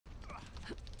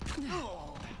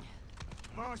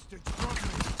Master dropped me.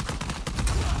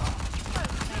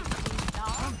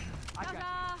 I got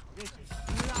you.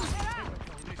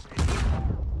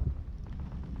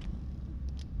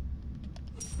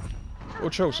 Or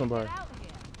choke somebody.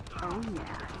 Oh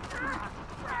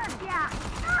yeah.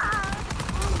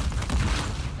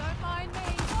 Don't mind me.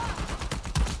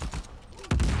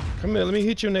 Come here, let me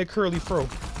hit you in that curly fro.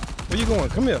 Where you going?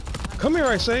 Come here. Come here,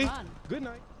 I say. Good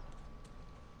night.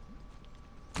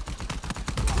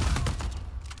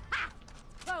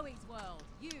 Chloe's world.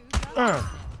 You go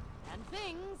and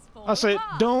things fall I said,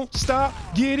 apart. don't stop.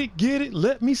 Get it.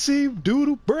 Let me see you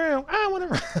doodle brown. I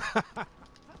wanna.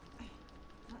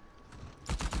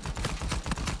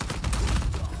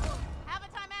 Have a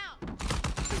timeout.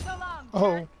 So long.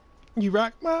 Oh, you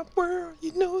rock my world.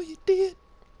 You know you did.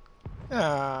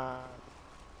 Ah.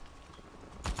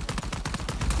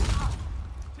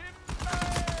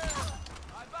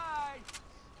 Bye-bye.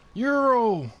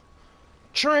 Euro.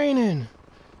 Training.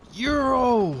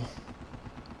 Euro.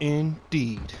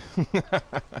 Indeed.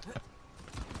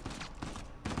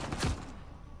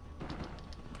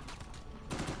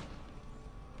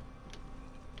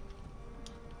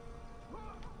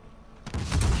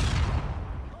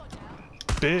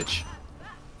 Bitch.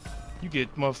 You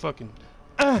get motherfucking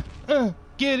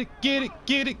get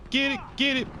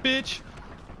it, bitch.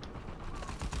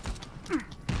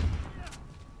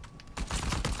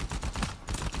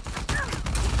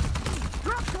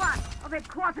 Drop one! I've had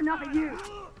quite enough of you!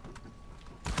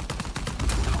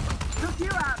 Look you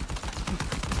up!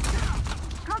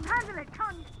 Can't handle it,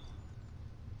 cunt!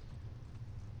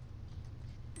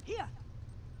 Here!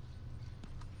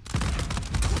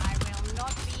 I will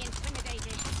not be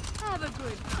intimidated. Have a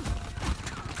good.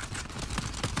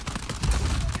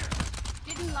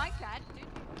 Didn't like that, did you?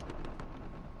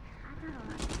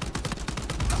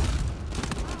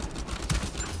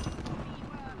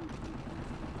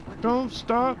 Don't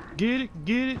stop, get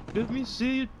it, let me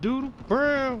see you doodle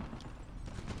brown.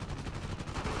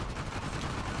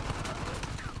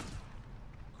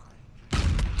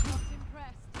 Not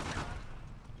impressed.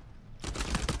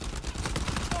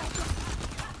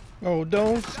 Oh,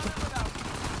 don't.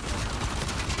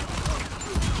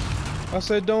 I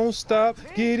said don't stop,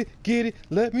 get it,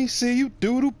 let me see you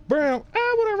doodle brown.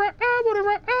 I wanna rock, I wanna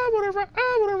rock, I wanna rock,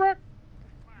 I wanna rock.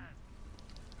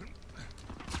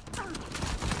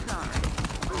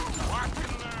 Watch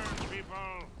and learn, people.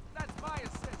 That's my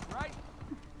assist, right?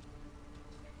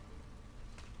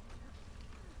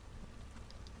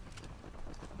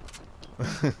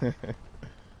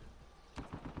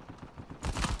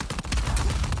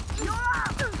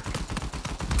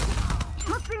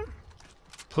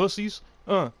 Pussies,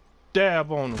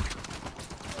 dab on them.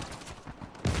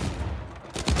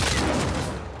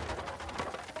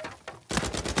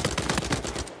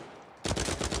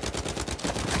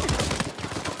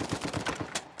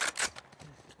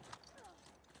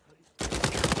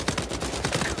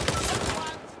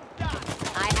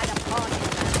 I had a party.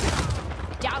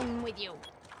 Down with you.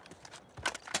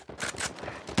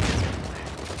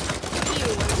 You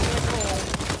will do it all.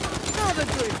 Have a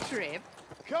good trip.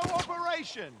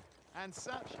 Cooperation and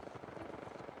such.